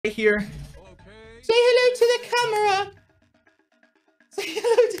Here. Say hello to the camera. Say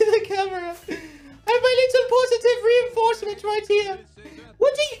hello to the camera. I have my little positive reinforcement right here.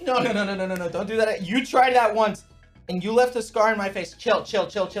 What do you... No. Don't do that. You tried that once. And you left a scar in my face. Chill.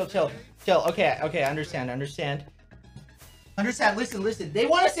 Okay, understand. Listen. They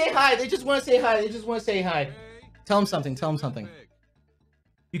want to say hi. They just want to say hi. Tell them something.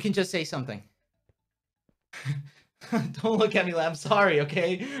 You can just say something. Don't look at me. I'm sorry,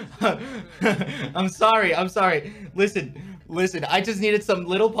 okay? I'm sorry. Listen. I just needed some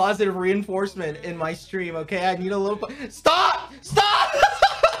little positive reinforcement in my stream, okay? I need a little... Stop!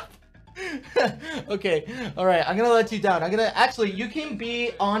 Okay, all right. I'm gonna let you down. Actually, you can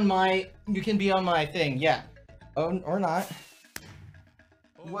be on my thing. Yeah. Oh, or not.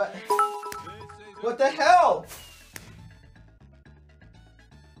 What the hell?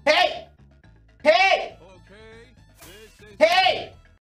 Hey!